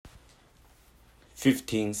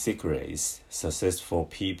15 secrets successful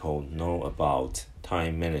people know about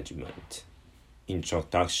time management.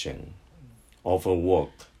 Introduction.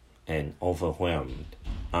 Overwork and overwhelmed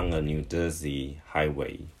on a New Jersey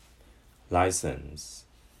highway. License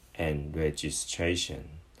and registration.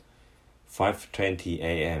 5:20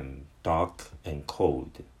 a.m. Dark and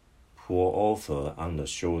cold. Pull over on the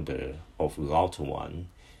shoulder of Route 1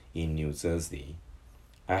 in New Jersey.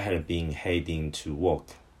 I had been heading to work.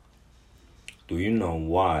 Do you know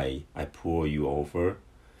why I pulled you over?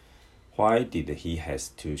 Why did he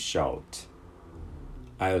have to shout?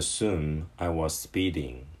 I assumed I was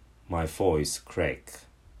speeding. My voice cracked.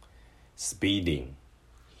 Speeding.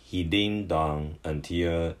 He leaned down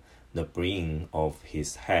until the brim of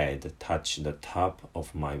his head touched the top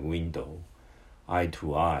of my window. Eye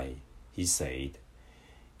to eye, he said.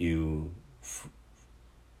 You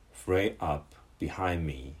flared up behind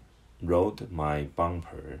me, rolled my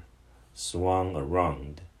bumper, swung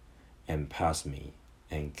around, and passed me,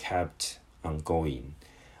 and kept on going.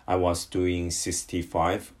 I was doing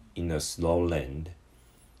 65 in a slow lane.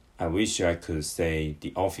 I wish I could say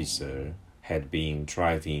the officer had been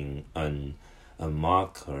driving an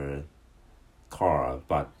unmarked car,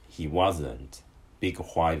 but he wasn't. Big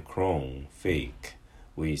white chrome fake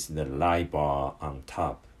with the light bar on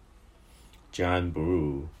top. Giant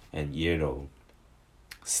blue and yellow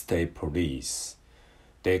state police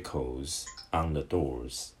decals on the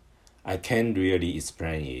doors. I can't really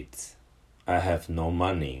explain it. I have no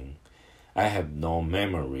money. I have no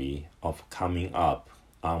memory of coming up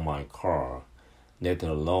on my car, let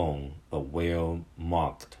alone a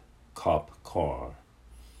well-marked cop car.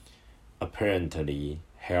 Apparently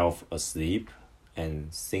half asleep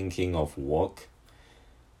and thinking of work,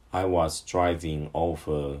 I was driving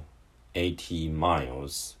over 80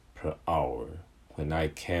 miles per hour when I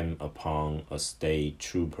came upon a state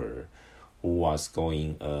trooper who was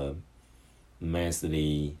going a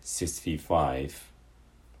measly 65.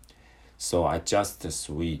 So I just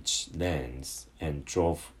switched lanes and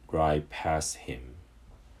drove right past him.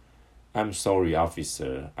 I'm sorry,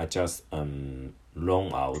 officer. I just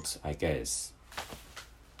wrong out, I guess.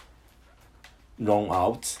 Wrong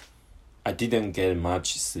out? I didn't get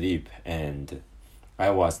much sleep and I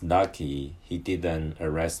was lucky he didn't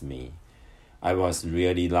arrest me. I was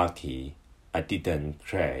really lucky I didn't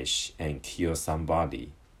crash and kill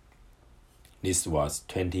somebody. This was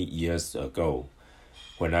 20 years ago,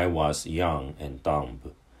 when I was young and dumb.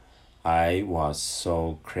 I was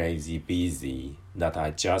so crazy busy that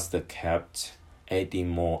I just kept adding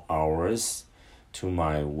more hours to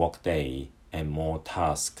my workday and more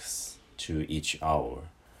tasks to each hour.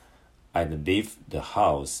 I'd leave the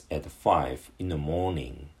house at 5 in the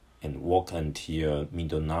morning and work until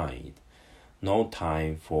midnight. No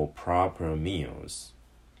time for proper meals.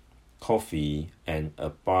 Coffee and a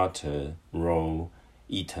butter roll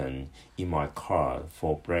eaten in my car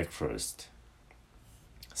for breakfast.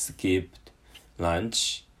 Skipped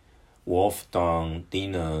lunch. Wolfed down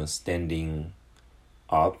dinner standing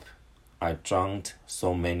up. I drank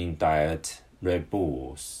so many Diet Red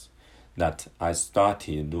Bulls that I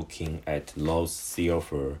started looking at those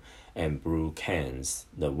silver and blue cans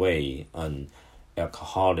the way an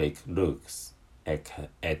alcoholic looks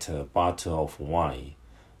at a bottle of wine.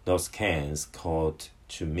 Those cans called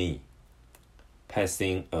to me.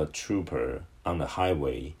 Passing a trooper on the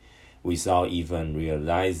highway without even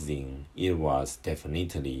realizing it was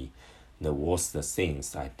definitely the worst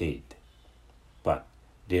things I did. But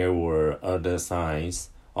there were other signs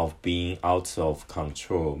of being out of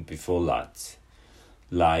control before that,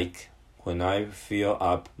 like when I filled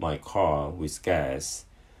up my car with gas,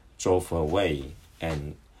 drove away,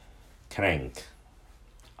 and cranked.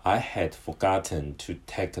 I had forgotten to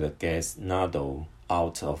take the gas nozzle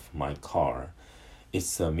out of my car.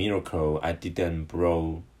 It's a miracle I didn't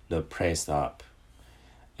blow the place up.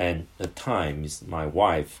 And at times my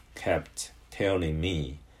wife kept telling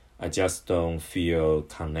me, I just don't feel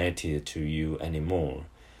connected to you anymore.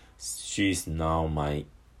 She's now my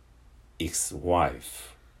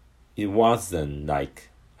ex-wife. It wasn't like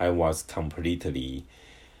I was completely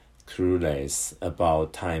clueless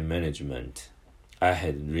about time management. I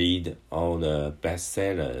had read all the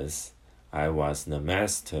bestsellers. I was the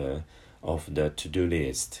master of the to-do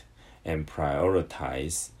list and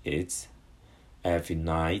prioritized it every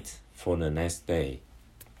night for the next day.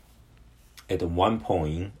 At one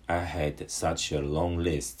point, I had such a long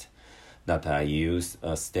list that I used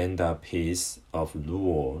a stand-up piece of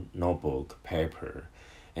rule notebook paper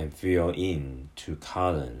and filled in 2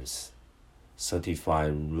 columns,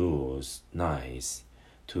 35 rules nights,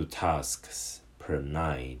 2 tasks per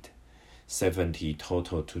night, 70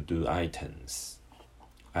 total to-do items.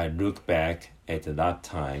 I look back at that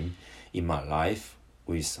time in my life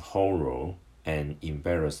with horror and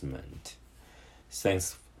embarrassment.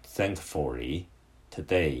 Thankfully,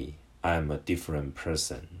 today I'm a different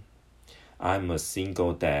person. I'm a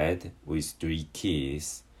single dad with 3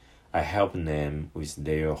 kids. I help them with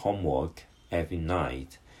their homework every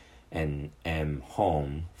night and am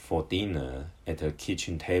home for dinner at the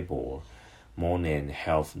kitchen table more than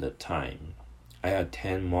half the time. I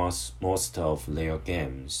attend most of their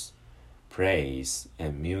games, plays,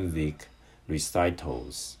 and music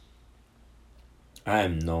recitals. I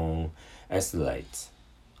am no athlete,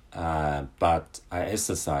 but I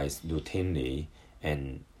exercise routinely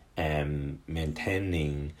and am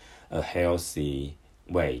maintaining a healthy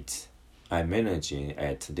weight. I'm managing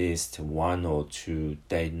at least 1 or 2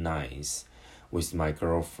 date nights with my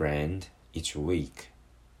girlfriend each week.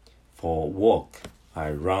 For work, I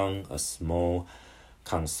run a small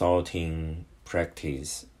consulting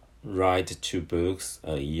practice, write 2 books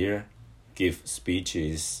a year, give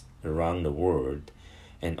speeches around the world,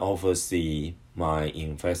 and oversee my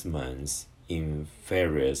investments in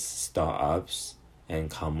various startups and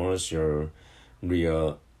commercial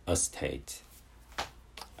real estate.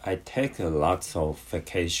 I take a lot of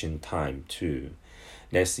vacation time too.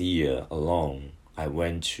 Last year alone, I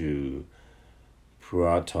went to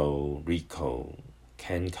Puerto Rico,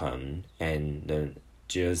 Cancun, and the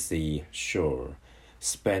Jersey Shore,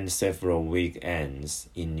 spent several weekends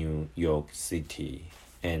in New York City,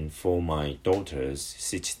 and for my daughter's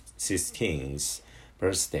 16th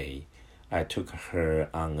birthday, I took her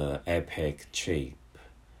on an epic trip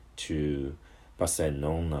to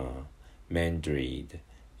Barcelona, Madrid,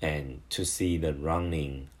 and to see the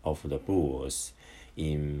running of the bulls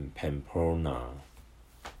in Pamplona.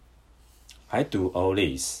 I do all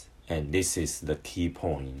this, and this is the key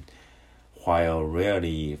point, while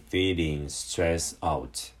rarely feeling stressed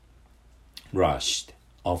out, rushed,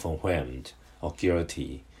 overwhelmed, or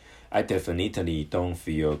guilty. I definitely don't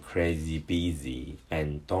feel crazy busy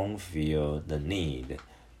and don't feel the need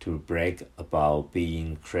to brag about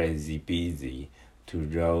being crazy busy to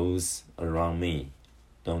those around me.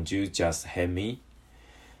 Don't you just hate me?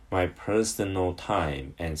 My personal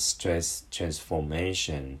time and stress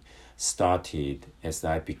transformation started as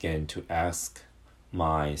I began to ask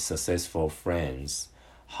my successful friends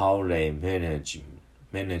how they manage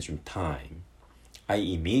time. I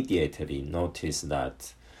immediately noticed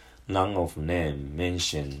that none of them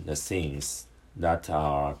mentioned the things that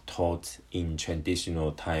are taught in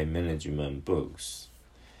traditional time management books.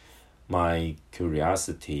 My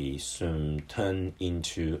curiosity soon turned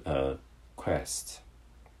into a quest,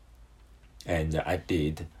 and I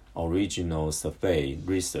did original survey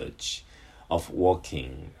research of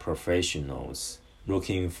working professionals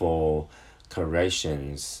looking for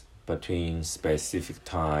correlations between specific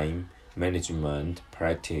time management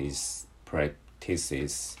practices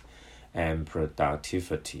and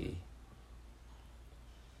productivity.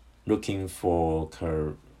 Looking for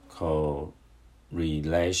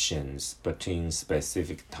correlations between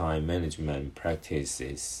specific time management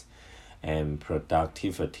practices and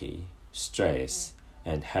productivity, stress,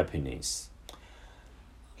 and happiness.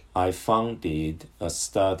 I funded a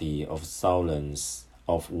study of thousands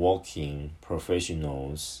of working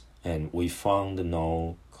professionals, and we found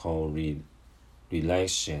no correlation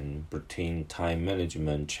between time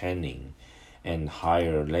management training and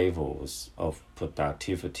higher levels of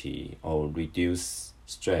productivity or reduced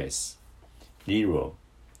stress. 0.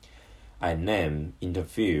 I then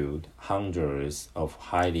interviewed hundreds of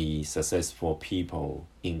highly successful people,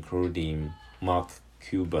 including Mark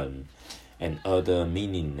Cuban and other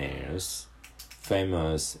millionaires,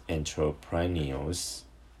 famous entrepreneurs,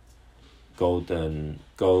 gold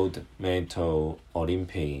medal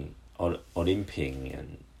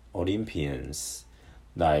Olympians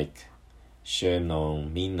like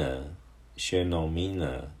Shannon Miner,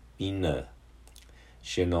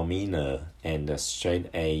 and straight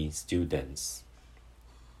A students.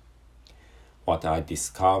 What I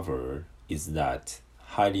discovered is that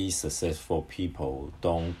highly successful people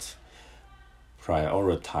don't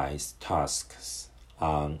prioritize tasks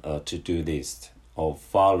on a to-do list or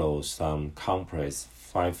follow some complex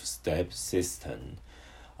 5-step system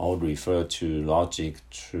or refer to logic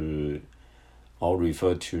tree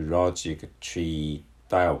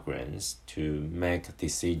diagrams to make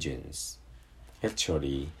decisions.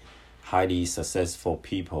 Actually, highly successful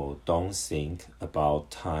people don't think about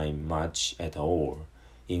time much at all.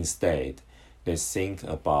 Instead, they think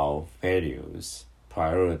about values,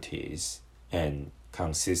 priorities, and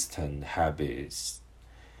consistent habits.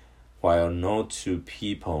 While no two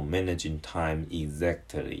people managing time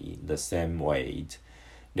exactly the same way,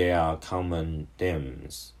 They are common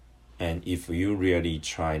names, and if you really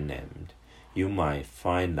try them, you might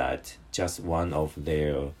find that just one of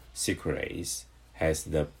their secrets has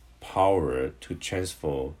the power to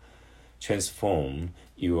transform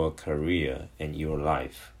your career and your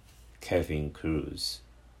life. Kevin Cruz,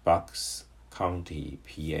 Bucks County,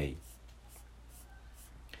 PA.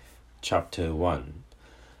 Chapter 1.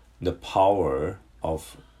 The Power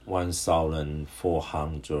of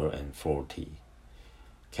 1440.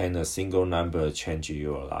 Can a single number change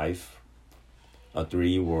your life? A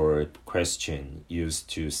 3-word question used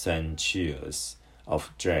to send chills of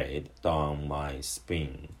dread down my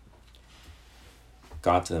spine.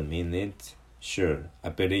 Got a minute? Sure. I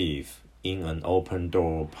believe in an open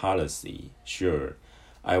door policy. Sure.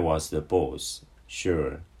 I was the boss.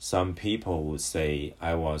 Sure. Some people would say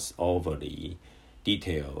I was overly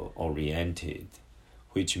detail-oriented,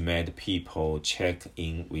 which made people check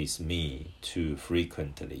in with me too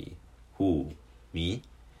frequently. Who? Me?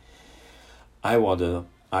 I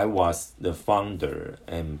was the founder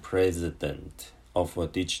and president of a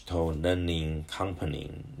digital learning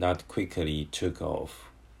company that quickly took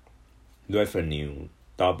off, revenue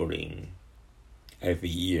doubling every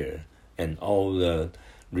year, and all the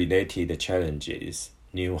related challenges: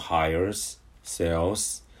 new hires,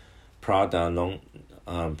 sales, product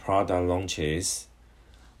launches,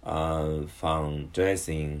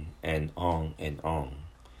 fundraising, and on and on.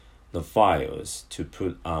 The files to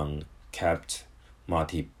put on kept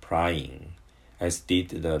multiplying, as did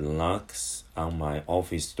the knocks on my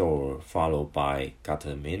office door, followed by "Got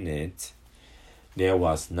a minute?" There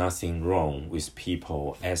was nothing wrong with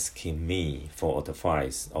people asking me for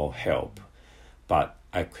advice or help, but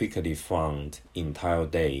I quickly found entire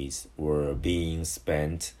days were being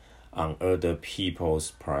spent on other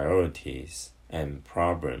people's priorities and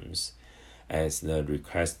problems as the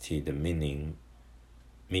requested mini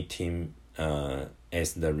meetings.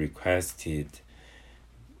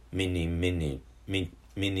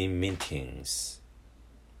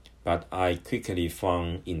 But I quickly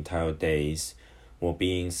found entire days were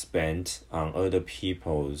being spent on other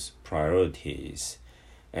people's priorities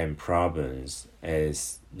and problems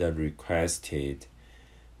as the requested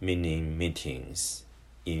mini meetings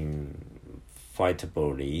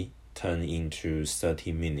inevitably turn into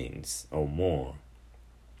 30 minutes or more.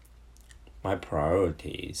 My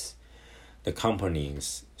priorities, the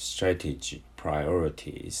company's strategic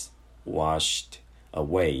priorities, washed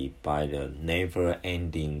away by the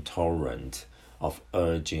never-ending torrent of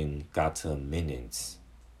urgent "Got a minute?"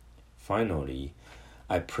 Finally,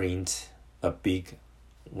 I print a big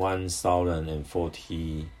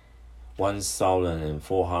 1440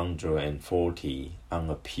 on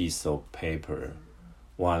a piece of paper,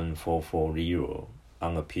 1440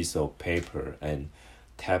 on a piece of paper, and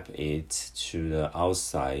tap it to the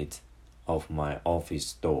outside of my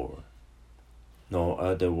office door. No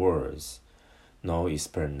other words, no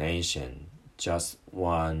explanation, just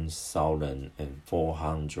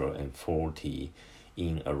 1440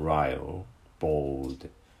 in Arial, bold,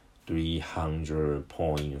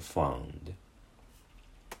 300-point font.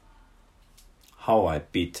 How I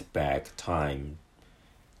beat back time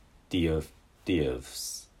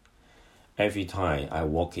divs. Every time I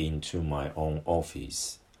walk into my own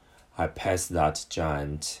office, I pass that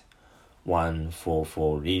giant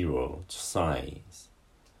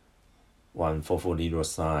 1440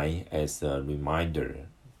 sign as a reminder.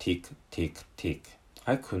 Tick, tick, tick.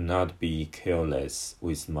 I could not be careless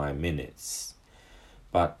with my minutes.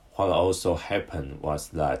 But what also happened was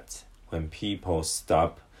that when people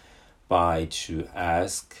stopped by to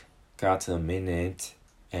ask, "Got a minute?"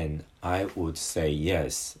 and I would say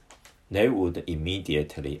yes, they would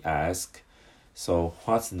immediately ask, "So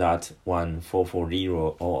what's that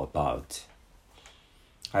 1440 all about?"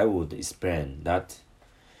 I would explain that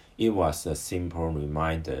it was a simple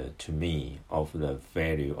reminder to me of the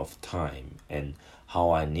value of time and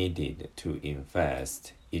how I needed to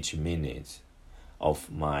invest each minute of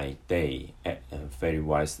my day very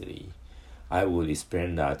wisely. I would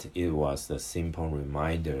explain that it was a simple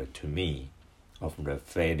reminder to me of the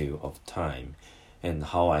value of time and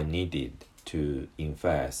how I needed to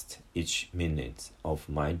invest each minute of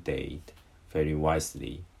my day very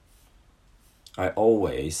wisely. I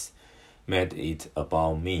always made it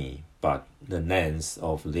about me, but the length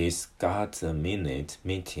of these "Got a minute"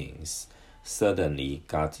 meetings suddenly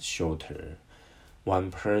got shorter.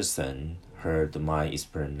 One person heard my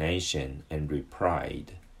explanation and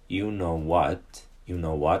replied, You know what?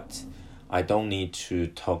 I don't need to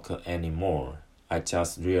talk anymore. I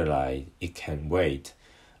just realized it can wait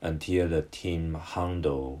until the team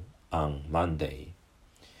huddle on Monday.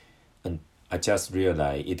 And I just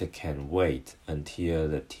realized it can wait until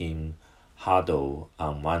the team huddle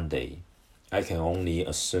on Monday. I can only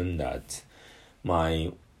assume that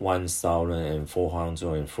my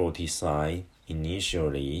 1,440 sign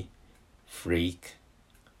initially freak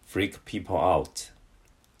people out.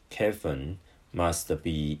 Kevin must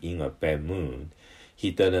be in a bad mood.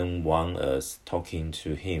 He doesn't want us talking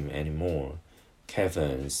to him anymore.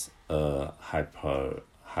 Kevin's a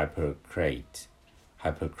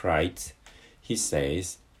hypocrite. He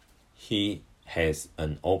says he has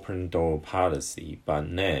an open door policy,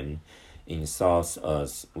 but then insults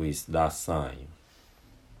us with that sign.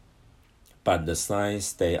 But the signs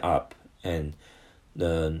stay up, and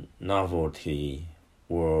the novelty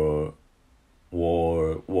wore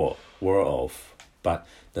off. But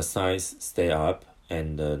the signs stay up,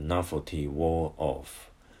 and the novelty wore off.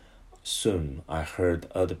 Soon I heard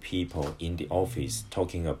other people in the office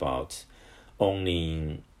talking about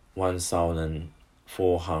only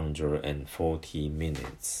 1,440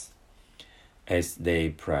 minutes. As they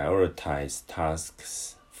prioritize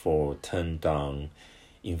tasks for turn down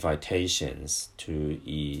invitations to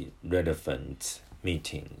irrelevant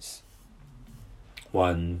meetings.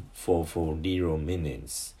 1,440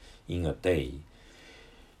 minutes in a day.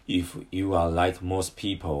 If you are like most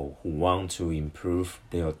people who want to improve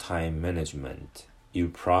their time management, you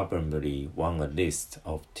probably want a list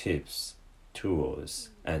of tips, tools,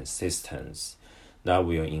 and systems that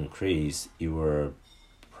will increase your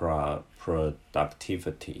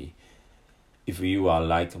productivity. If you are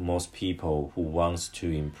like most people who want to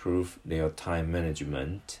improve their time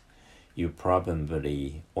management, you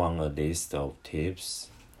probably want a list of tips,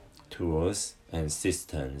 tools, and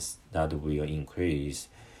systems that will increase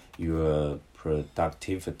your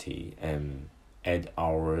productivity and add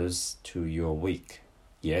hours to your week.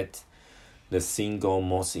 Yet, the single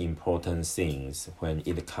most important things when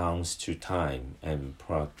it comes to time and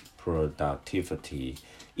productivity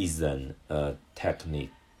isn't a tactic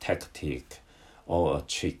or a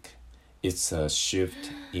trick. It's a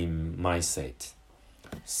shift in mindset.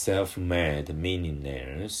 Self-made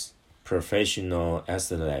millionaires, professional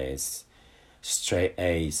athletes,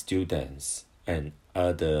 straight-A students, and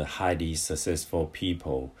other highly successful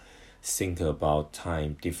people think about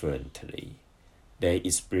time differently. They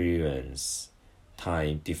experience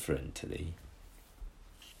time differently.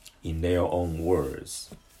 In their own words,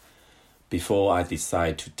 before I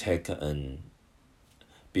decide to take on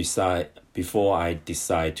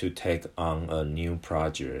a new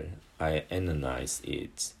project, I analyze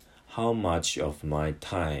it. How much of my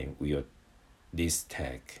time will this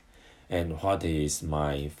take? And what is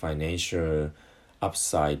my financial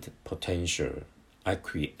upside potential? I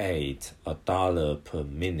create $1 per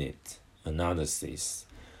minute analysis,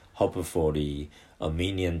 hopefully $1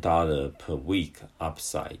 million per week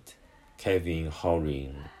upside. Kevin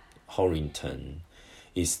Harrington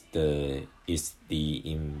is the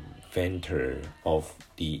inventor of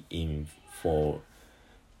the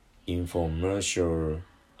infomercial,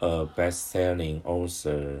 a best-selling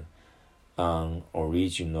author, an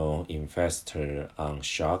original investor on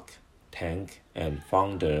Shark Tank, and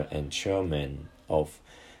founder and chairman of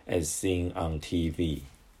As Seen on TV.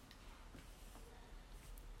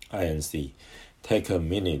 INC. Take a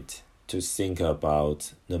minute to think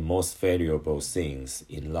about the most valuable things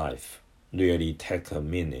in life. Really take a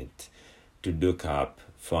minute to look up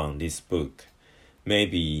from this book.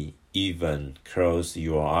 Maybe even close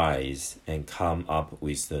your eyes and come up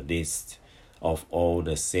with a list of all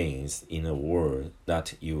the things in the world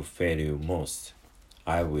that you value most.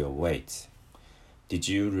 I will wait. Did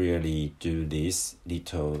you really do this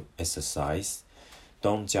little exercise?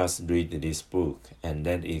 Don't just read this book and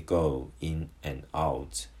let it go in and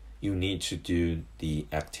out. You need to do the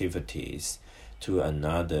activities to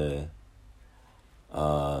ensure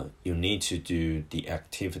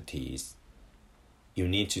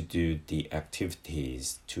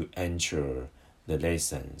the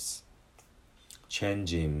lessons.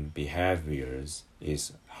 Changing behaviors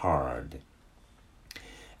is hard.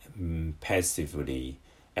 Passively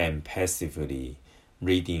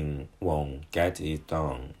reading won't get it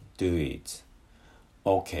done. Do it.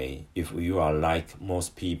 Okay, if you are like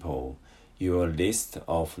most people, your list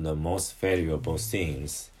of the most valuable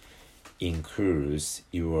things includes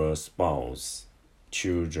your spouse,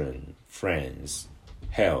 children, friends,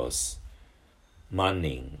 health,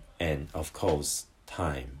 money, and of course,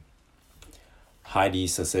 time. Highly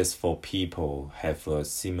successful people have a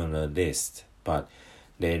similar list, but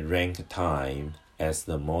they rank time as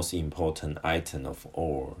the most important item of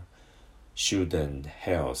all. Shouldn't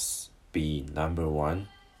health be number one?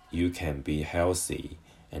 You can be healthy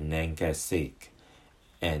and then get sick,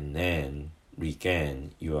 and then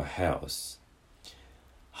regain your health.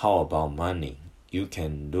 How about money? You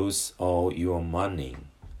can lose all your money,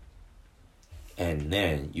 and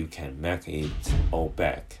then you can make it all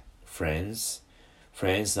back. Friends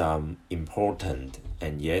are important,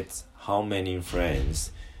 and yet how many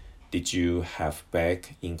friends did you have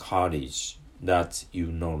back in college that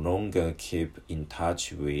you no longer keep in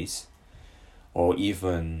touch with? Or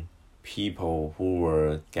even people who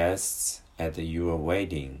were guests at your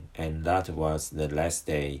wedding and that was the last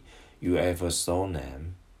day you ever saw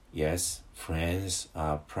them? Yes, friends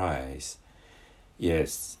are prized.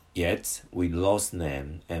 Yes, yet we lost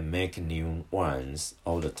them and make new ones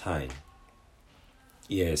all the time.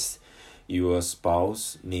 Yes, your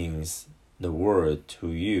spouse means the world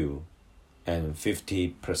to you, and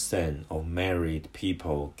 50% of married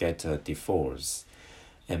people get a divorce,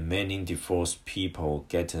 and many divorced people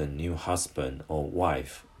get a new husband or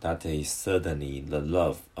wife that is certainly the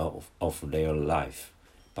love of their life.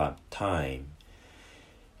 But time,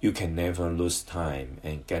 you can never lose time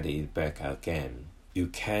and get it back again. You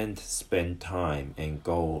can't spend time and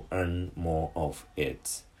go earn more of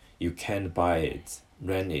it. You can't buy it,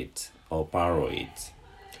 rent it, or borrow it.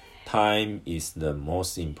 Time is the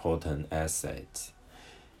most important asset.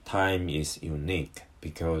 Time is unique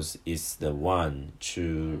because it's the one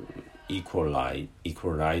true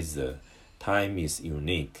equalizer. Time is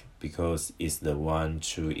unique because it's the one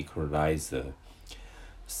true equalizer.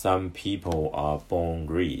 Some people are born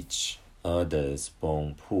rich, others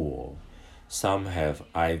born poor. Some have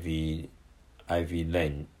Ivy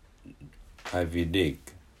League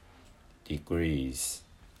degrees.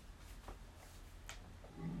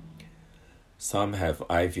 Some have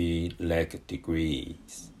Ivy League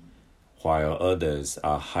degrees, while others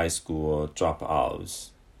are high school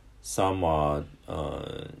dropouts. Some are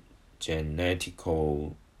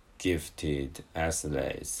genetically gifted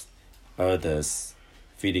athletes, others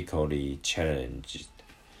physically challenged.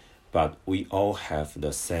 But we all have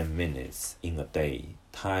the same minutes in a day.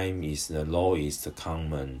 Time is the lowest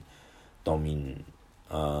common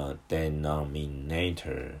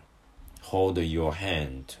denominator. Hold your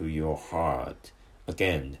hand to your heart.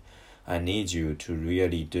 Again, I need you to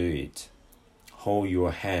really do it. Hold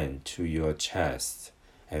your hand to your chest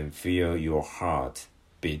and feel your heart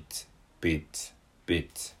beat, beat,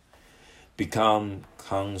 beat. Become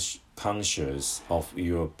conscious of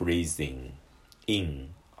your breathing.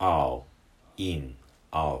 In, out, in,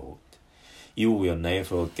 out. You will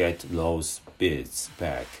never get those beats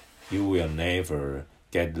back. You will never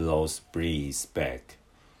get those breaths back.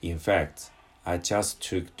 In fact, I just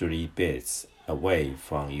took 3 beats away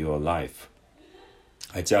from your life.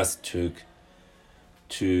 I just took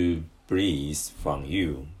 2 breaths from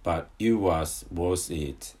you, but it was worth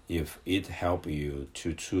it if it helped you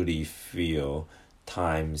to truly feel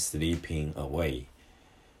time slipping away.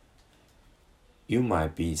 You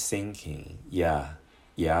might be thinking, yeah,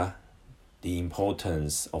 the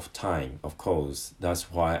importance of time, of course, that's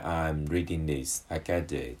why I'm reading this, I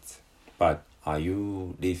get it. But are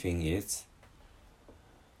you living it?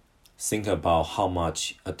 Think about how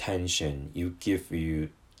much attention you give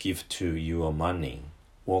to your money,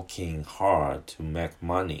 working hard to make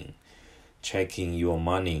money, checking your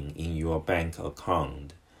money in your bank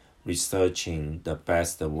account, researching the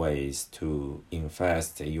best ways to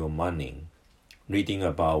invest your money, reading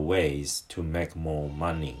about ways to make more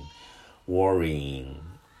money, worrying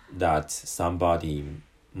that somebody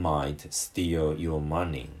might steal your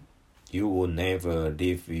money. You will never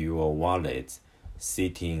leave your wallet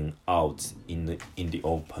sitting out in the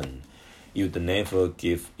open. You'd never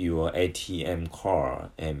give your ATM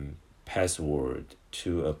card and password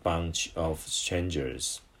to a bunch of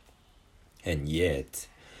strangers. And yet,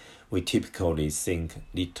 we typically think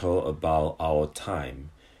little about our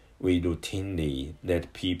time. We routinely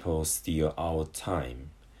let people steal our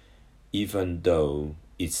time, even though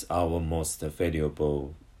it's our most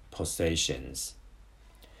valuable possessions.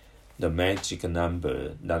 The magic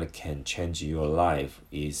number that can change your life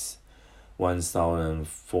is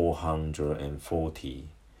 1440.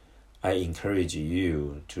 I encourage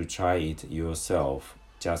you to try it yourself.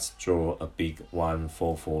 Just draw a big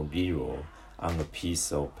 1440 on a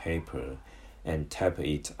piece of paper and tap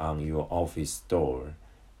it on your office door,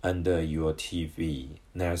 under your TV,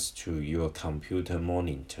 next to your computer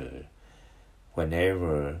monitor.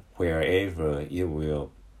 Wherever it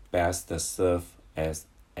will best serve as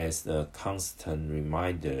a constant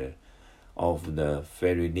reminder of the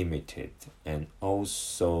very limited and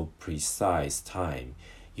also precise time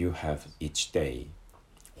you have each day.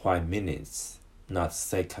 Why minutes, not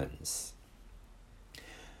seconds?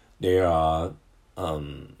 There are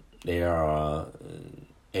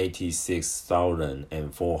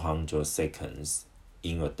 86,400 seconds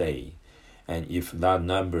in a day. And if that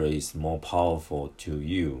number is more powerful to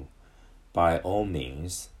you, by all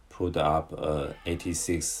means, put up a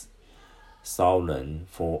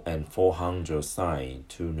 86,400 sign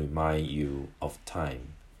to remind you of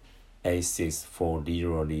time.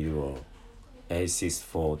 86400,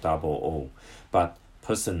 86400. But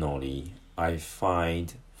personally, I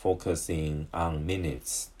find focusing on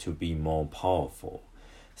minutes to be more powerful.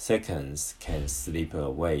 Seconds can slip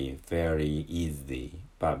away very easily,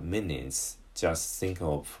 but minutes, just think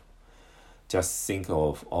of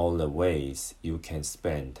all the ways you can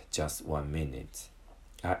spend just 1 minute.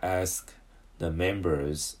 I ask the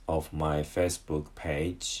members of my Facebook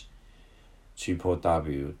page,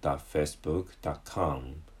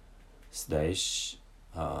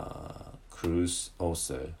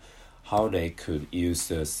 www.facebook.com/cruiseauthor, how they could use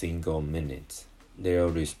a single minute. Their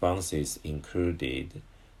responses included: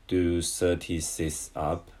 do 30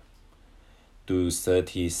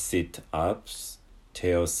 sit-ups,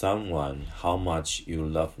 tell someone how much you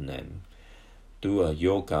love them, do a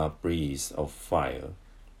yoga breath of fire,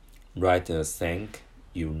 write a thank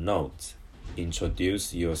you note,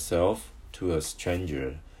 introduce yourself to a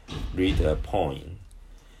stranger, read a poem,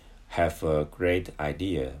 have a great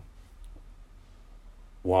idea,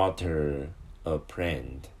 water a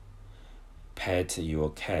plant, pet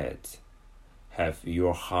your cat, have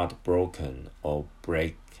your heart broken or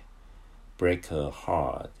break a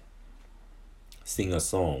heart, sing a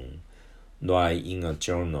song, write in a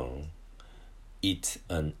journal, eat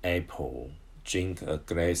an apple, drink a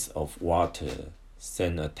glass of water,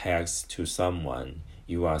 send a text to someone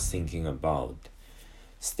you are thinking about,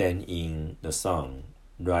 stand in the sun,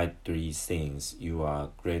 write 3 things you are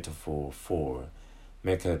grateful for,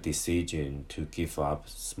 make a decision to give up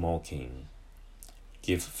smoking,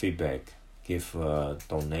 give feedback, give a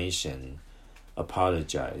donation,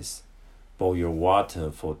 apologize, boil your water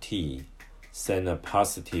for tea, send a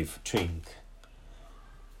positive drink,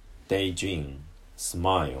 daydream,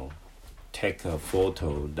 smile, take a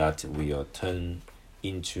photo that will turn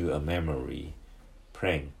into a memory,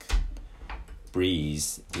 prank,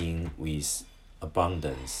 breathe in with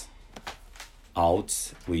abundance,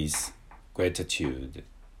 out with gratitude,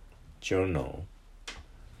 journal,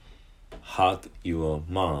 hug your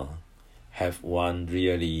mom, have one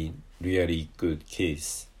really, really good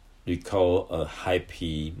kiss, recall a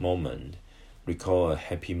happy moment,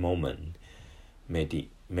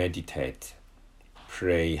 meditate,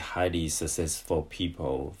 pray highly successful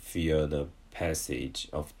people feel the passage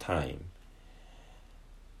of time.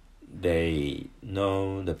 They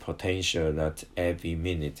know the potential that every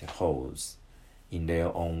minute holds. In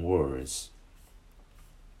their own words,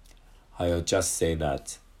 I'll just say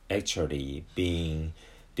that actually being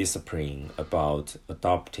disciplined about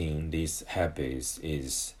adopting these habits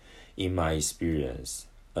is, in my experience,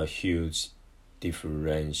 a huge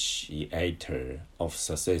differentiator of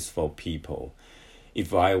successful people.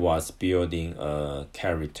 If I was building a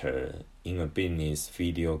character in a business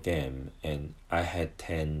video game and I had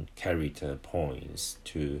 10 character points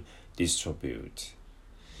to distribute,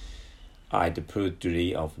 I'd put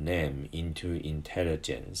 3 of them into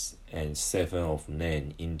intelligence and 7 of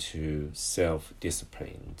them into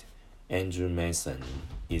self-discipline. Andrew Mason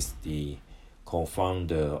is the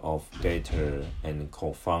co-founder of Data and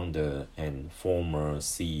co-founder and former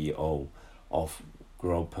CEO of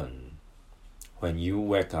Groupon. When you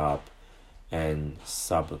wake up and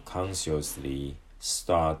subconsciously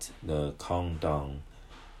start the countdown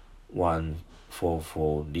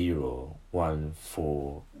 1440,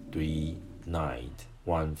 1439,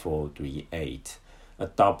 1438,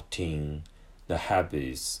 adopting the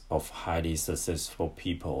habits of highly successful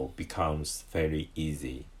people becomes very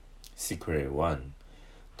easy. Secret 1.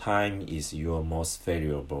 Time is your most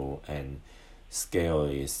valuable and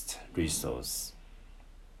scarcest resource.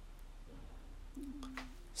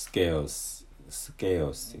 Scarcest.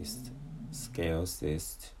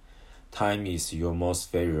 Time is your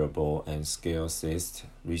most valuable and scarcest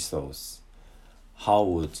resource. How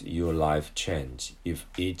would your life change if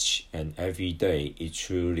each and every day it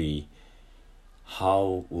truly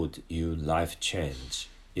How would your life change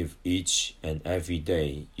if each and every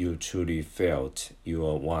day you truly felt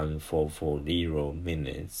your 1440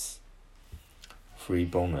 minutes? Free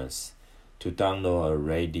bonus. To download a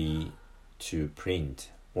ready-to-print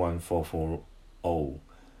 1440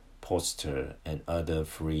 poster and other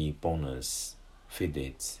free bonus,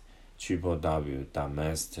 visit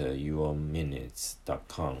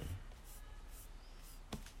www.masteryourminutes.com.